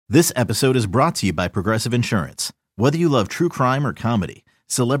This episode is brought to you by Progressive Insurance. Whether you love true crime or comedy,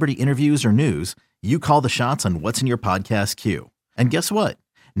 celebrity interviews or news, you call the shots on what's in your podcast queue. And guess what?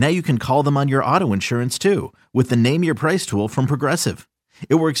 Now you can call them on your auto insurance too with the Name Your Price tool from Progressive.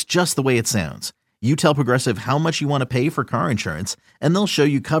 It works just the way it sounds. You tell Progressive how much you want to pay for car insurance, and they'll show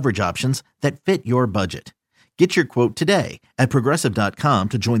you coverage options that fit your budget. Get your quote today at Progressive.com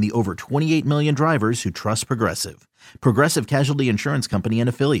to join the over 28 million drivers who trust Progressive. Progressive Casualty Insurance Company and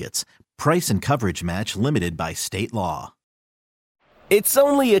Affiliates. Price and coverage match limited by state law. It's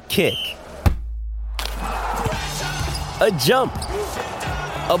only a kick, a jump,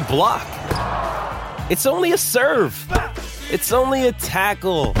 a block. It's only a serve. It's only a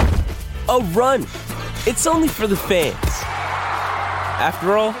tackle, a run. It's only for the fans.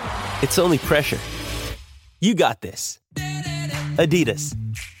 After all, it's only pressure. You got this. Adidas.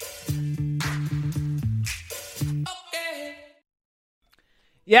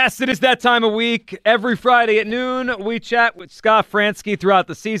 Yes, it is that time of week. Every Friday at noon, we chat with Scott Franzke throughout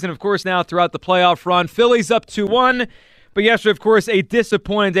the season. Of course, now throughout the playoff run. Phillies up 2-1. But yesterday, of course, a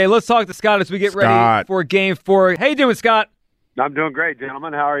disappointing day. Let's talk to Scott as we get ready for Game 4. How you doing, Scott? I'm doing great,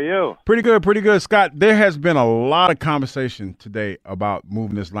 gentlemen. How are you? Pretty good, Scott. There has been a lot of conversation today about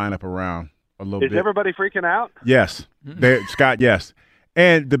moving this lineup around a little bit. Is everybody freaking out? Yes. Scott, yes.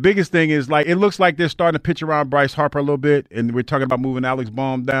 And the biggest thing is, it looks like they're starting to pitch around Bryce Harper a little bit, and we're talking about moving Alex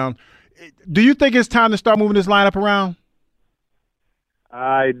Baum down. Do you think it's time to start moving this lineup around?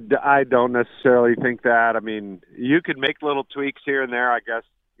 I don't necessarily think that. I mean, you could make little tweaks here and there, I guess.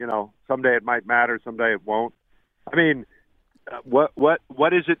 Someday it might matter, someday it won't. I mean, what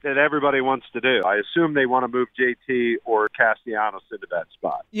is it that everybody wants to do? I assume they want to move JT or Castellanos into that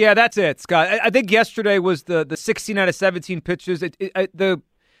spot. Yeah, that's it, Scott. I think yesterday was the 16 out of 17 pitches. The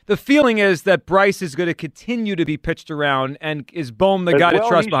feeling is that Bryce is going to continue to be pitched around, and is Bohm the guy to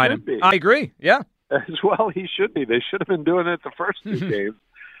trust behind him? I agree, yeah. As well, he should be. They should have been doing it the first two games,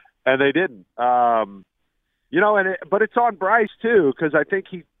 and they didn't. But it's on Bryce too, because I think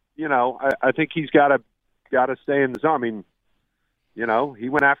I think he's got to stay in the zone. I mean, he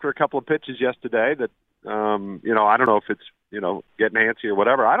went after a couple of pitches yesterday that, I don't know if it's, getting antsy or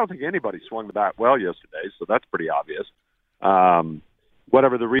whatever. I don't think anybody swung the bat well yesterday, so that's pretty obvious.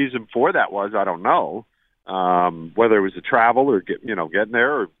 Whatever the reason for that was, I don't know. Whether it was the travel or getting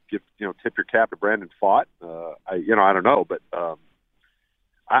there or tip your cap to Brandon Pfaadt. I don't know, but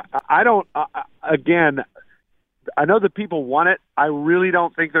I don't. Again, I know that people want it. I really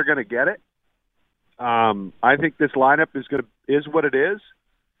don't think they're going to get it. I think this lineup is what it is,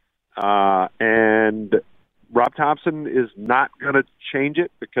 and Rob Thompson is not going to change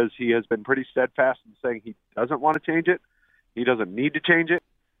it because he has been pretty steadfast in saying he doesn't want to change it. He doesn't need to change it,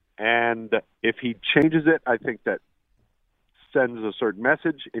 and if he changes it, I think that sends a certain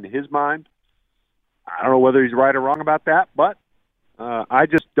message in his mind. I don't know whether he's right or wrong about that, but I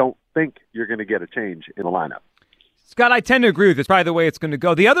just don't think you're going to get a change in the lineup. Scott, I tend to agree with this. Probably the way it's going to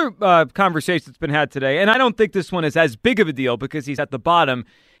go. The other conversation that's been had today, and I don't think this one is as big of a deal because he's at the bottom,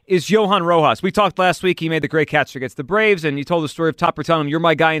 is Johan Rojas. We talked last week. He made the great catch against the Braves, and you told the story of Topper telling him, "You're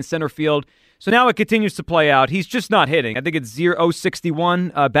my guy in center field." So now it continues to play out. He's just not hitting. I think it's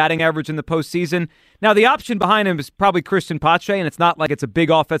 0.61 batting average in the postseason. Now, the option behind him is probably Christian Pache, and it's not like it's a big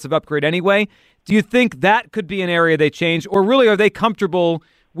offensive upgrade anyway. Do you think that could be an area they change, or really are they comfortable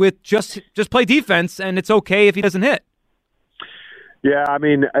with just play defense and it's okay if he doesn't hit? Yeah, I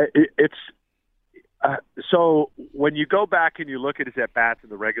mean, it's so when you go back and you look at his at-bats in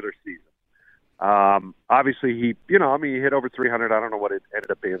the regular season, obviously he hit over 300. I don't know what it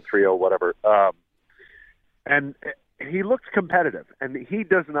ended up being, 3-0, whatever. And he looked competitive, and he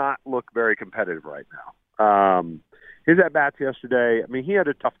does not look very competitive right now. His at-bats yesterday, I mean, he had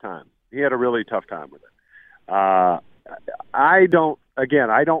a tough time. He had a really tough time with it. I don't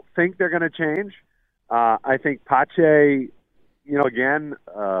think they're going to change. I think Pache, you're not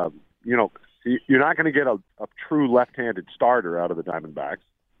going to get a true left-handed starter out of the Diamondbacks,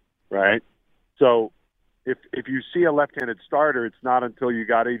 right? So if you see a left-handed starter, it's not until you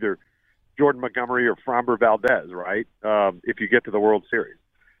got either Jordan Montgomery or Framber Valdez, right? If you get to the World Series.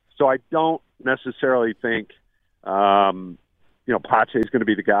 So I don't necessarily think, Pache is going to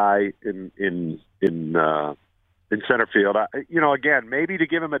be the guy in center field. Again, maybe to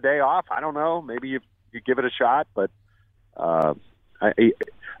give him a day off. I don't know. Maybe you give it a shot, but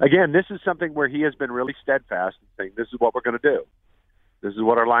again, this is something where he has been really steadfast in saying, this is what we're going to do. This is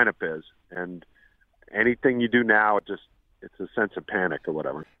what our lineup is. And anything you do now, it's a sense of panic or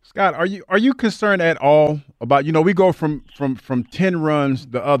whatever. Scott, are you concerned at all about, we go from 10 runs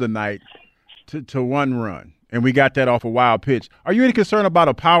the other night to 1 run. and we got that off a wild pitch. Are you any concerned about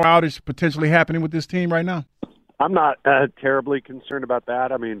a power outage potentially happening with this team right now? I'm not terribly concerned about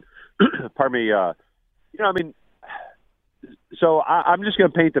that. I mean, pardon me. So I'm just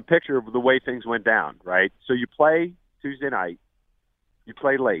going to paint the picture of the way things went down, right? So you play Tuesday night, you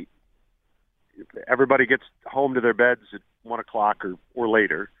play late. Everybody gets home to their beds at 1 o'clock or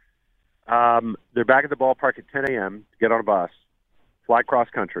later. They're back at the ballpark at 10 a.m., get on a bus, fly cross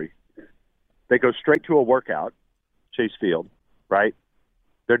country. They go straight to a workout, Chase Field, right?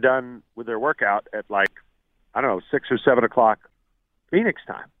 They're done with their workout at 6 or 7 o'clock Phoenix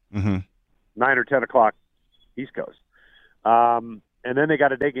time, 9 or 10 o'clock East Coast. And then they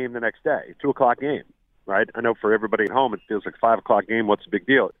got a day game the next day, 2 o'clock game, right? I know for everybody at home it feels like 5 o'clock game. What's the big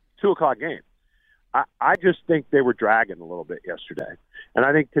deal? 2 o'clock game. I just think they were dragging a little bit yesterday. And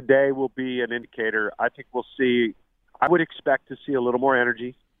I think today will be an indicator. I think we'll see – I would expect to see a little more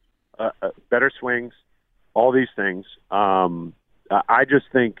energy, better swings, all these things. I just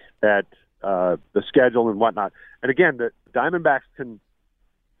think that the schedule and whatnot – and again, the Diamondbacks could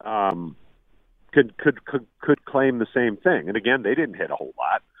claim the same thing. And again, they didn't hit a whole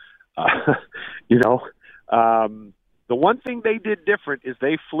lot. The one thing they did different is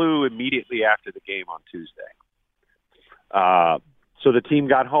they flew immediately after the game on Tuesday. So the team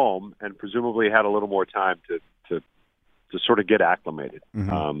got home and presumably had a little more time to sort of get acclimated,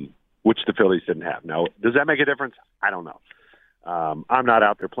 which the Phillies didn't have. Now, does that make a difference? I don't know. I'm not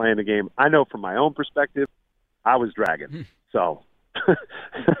out there playing the game. I know from my own perspective, I was dragging. So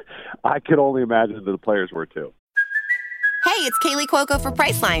I could only imagine that the players were too. Hey, it's Kaylee Cuoco for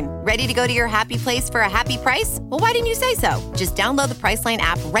Priceline. Ready to go to your happy place for a happy price? Well, why didn't you say so? Just download the Priceline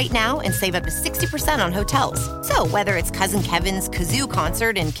app right now and save up to 60% on hotels. So whether it's Cousin Kevin's Kazoo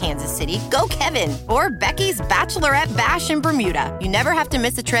Concert in Kansas City, go Kevin, or Becky's Bachelorette Bash in Bermuda, you never have to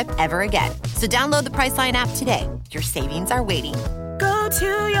miss a trip ever again. So download the Priceline app today. Your savings are waiting. Go to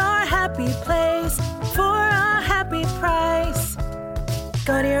your happy place for a happy price.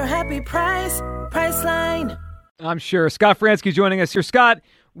 Go to your happy price, Priceline. I'm sure. Scott Franzke joining us here. Scott,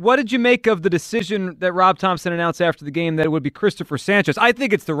 what did you make of the decision that Rob Thompson announced after the game that it would be Christopher Sanchez? I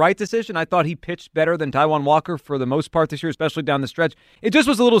think it's the right decision. I thought he pitched better than Taijuan Walker for the most part this year, especially down the stretch. It just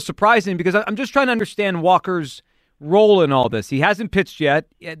was a little surprising because I'm just trying to understand Walker's role in all this. He hasn't pitched yet.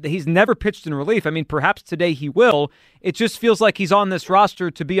 He's never pitched in relief. I mean, perhaps today he will. It just feels like he's on this roster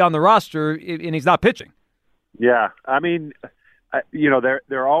to be on the roster, and he's not pitching. Yeah, I mean,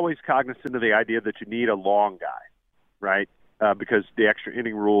 they're always cognizant of the idea that you need a long guy. Right, because the extra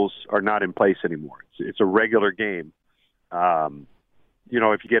inning rules are not in place anymore. It's a regular game, if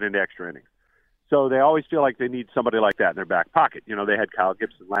you get into extra innings. So they always feel like they need somebody like that in their back pocket. They had Kyle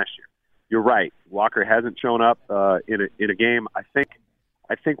Gibson last year. You're right. Walker hasn't shown up in a game. I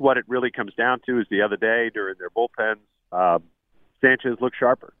think what it really comes down to is the other day during their bullpens, Sanchez looked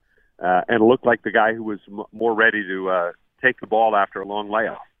sharper and looked like the guy who was more ready to take the ball after a long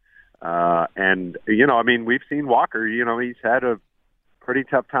layoff. We've seen Walker, he's had a pretty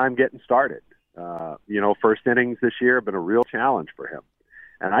tough time getting started. First innings this year have been a real challenge for him.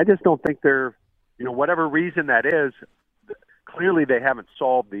 And I just don't think they're, whatever reason that is, clearly they haven't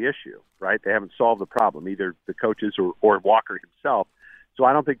solved the issue, right? They haven't solved the problem, either the coaches or Walker himself. So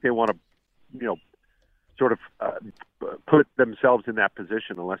I don't think they want to, put themselves in that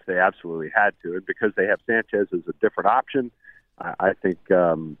position unless they absolutely had to. And because they have Sanchez as a different option, I think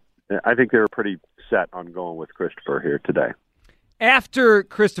they're pretty set on going with Christopher here today. After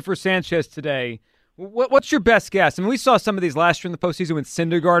Christopher Sanchez today, what's your best guess? I mean, we saw some of these last year in the postseason when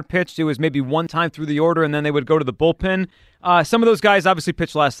Syndergaard pitched. It was maybe one time through the order, and then they would go to the bullpen. Some of those guys obviously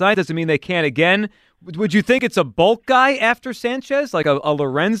pitched last night. Doesn't mean they can't again. Would you think it's a bulk guy after Sanchez, like a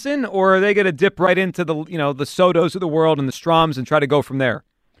Lorenzen, or are they going to dip right into the Sotos of the world and the Stroms and try to go from there?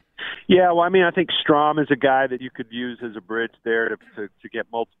 Yeah, well, I think Strom is a guy that you could use as a bridge there to get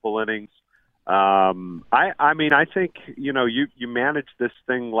multiple innings. I think, you manage this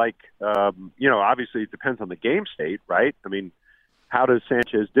thing like, obviously it depends on the game state, right? I mean, how does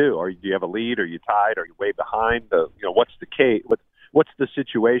Sanchez do? Do you have a lead? Are you tied? Are you way behind? What's the case? What's the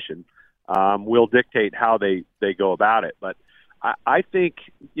situation? Will dictate how they go about it. But I think,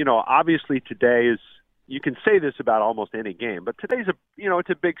 obviously today is, you can say this about almost any game, but today's it's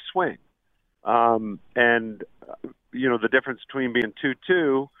a big swing. The difference between being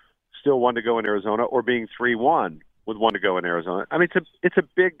 2-2, still one to go in Arizona, or being 3-1 with one to go in Arizona. I mean, it's a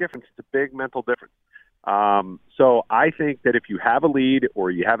big difference. It's a big mental difference. So I think that if you have a lead or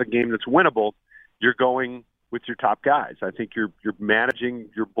you have a game that's winnable, you're going with your top guys. I think you're managing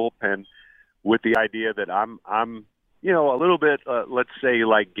your bullpen with the idea that I'm a little bit, let's say,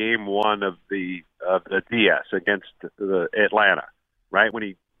 like Game 1 of the DS against the Atlanta, right, when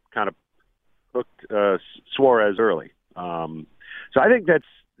he kind of hooked Suarez early. So I think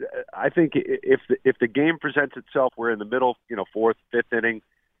if the game presents itself, we're in the middle, fourth, fifth inning,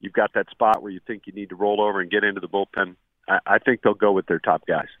 you've got that spot where you think you need to roll over and get into the bullpen. I think they'll go with their top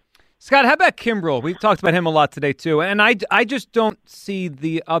guys. Scott, how about Kimbrel? We've talked about him a lot today, too. And I just don't see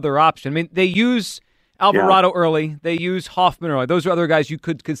the other option. I mean, they use Alvarado early. They use Hoffman early. Those are other guys you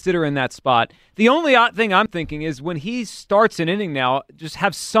could consider in that spot. The only odd thing I'm thinking is when he starts an inning now, just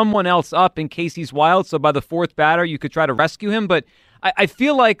have someone else up in case he's wild. So by the fourth batter, you could try to rescue him. But I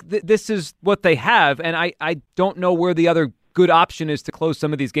feel like this is what they have, and I don't know where the other good option is to close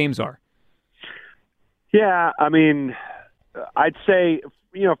some of these games are. Yeah, I mean, I'd say,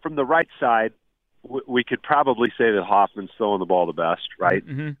 from the right side, we could probably say that Hoffman's throwing the ball the best, right?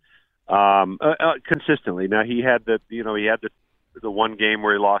 Mm-hmm. Consistently. Now he had the one game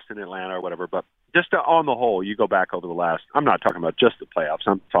where he lost in Atlanta or whatever, but just on the whole, you go back over the last. I'm not talking about just the playoffs.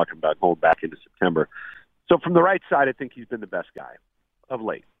 I'm talking about going back into September. So from the right side, I think he's been the best guy of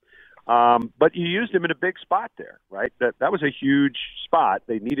late. But you used him in a big spot there, right? That was a huge spot.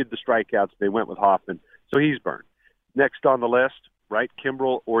 They needed the strikeouts. They went with Hoffman, so he's burned. Next on the list, right,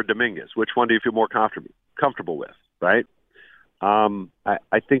 Kimbrel or Dominguez. Which one do you feel more comfortable with, right?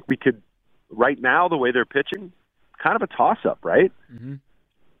 I think we could, right now, the way they're pitching, kind of a toss-up, right? Mm-hmm.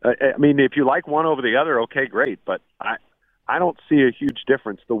 I mean, if you like one over the other, okay, great. But I don't see a huge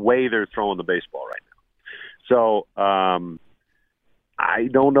difference the way they're throwing the baseball right now. So I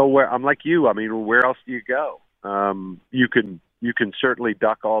don't know where. I'm like you. I mean, where else do you go? You can certainly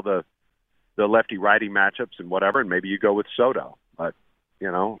duck all the lefty-righty matchups and whatever, and maybe you go with Soto. But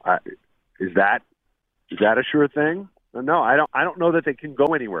is that a sure thing? No, I don't know that they can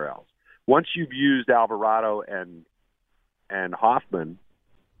go anywhere else. Once you've used Alvarado and Hoffman,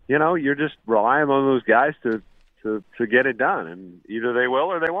 you're just relying on those guys to get it done, and either they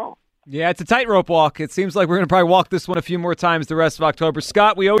will or they won't. Yeah, it's a tightrope walk. It seems like we're going to probably walk this one a few more times the rest of October.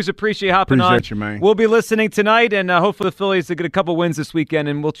 Scott, we always appreciate hopping on. Appreciate you, man. We'll be listening tonight, and hopefully the Phillies will get a couple wins this weekend,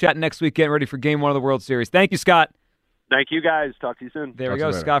 and we'll chat next week getting ready for Game 1 of the World Series. Thank you, Scott. Thank you, guys. Talk to you soon. There we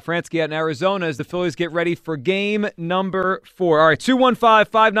go. Scott Franzke out in Arizona as the Phillies get ready for Game number 4. All right,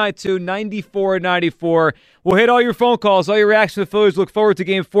 215-592-9494. We'll hit all your phone calls, all your reactions to the Phillies. Look forward to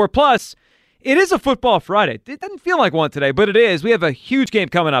Game 4. Plus, it is a football Friday. It doesn't feel like one today, but it is. We have a huge game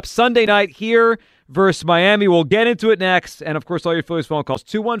coming up Sunday night here versus Miami. We'll get into it next. And, of course, all your Phillies phone calls,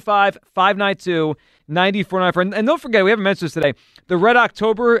 215-592-9494. And don't forget, we haven't mentioned this today, the Red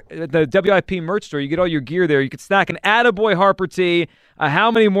October, the WIP merch store, you get all your gear there. You can snack an Attaboy Harper tee, a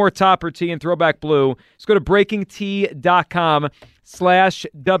How Many More Topper tee, and Throwback Blue. Just go to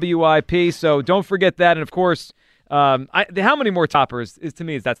breakingtee.com/WIP. So don't forget that. And, of course, How Many More Toppers is, to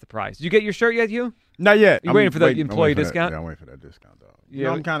me, that's the prize. Did you get your shirt yet, you? Not yet. You waiting for the employee discount? Yeah, I'm waiting for that discount, dog.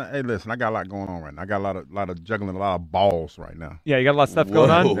 Yeah, I'm kind of. Hey, listen, I got a lot going on right now. I got a lot of juggling, a lot of balls right now. Yeah, you got a lot of stuff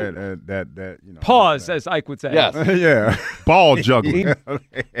going on. That Pause, as Ike would say. Yes. Yeah, ball juggling.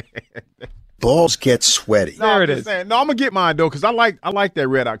 Balls get sweaty. There it is. No, I'm gonna get mine though because I like that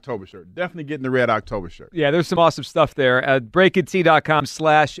Red October shirt. Definitely getting the Red October shirt. Yeah, there's some awesome stuff there at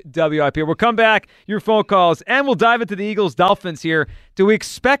breakingtee.com/WIP. We'll come back, your phone calls, and we'll dive into the Eagles-Dolphins here. Do we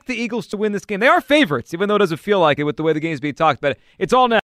expect the Eagles to win this game? They are favorites, even though it doesn't feel like it with the way the game's being talked about. It's all now.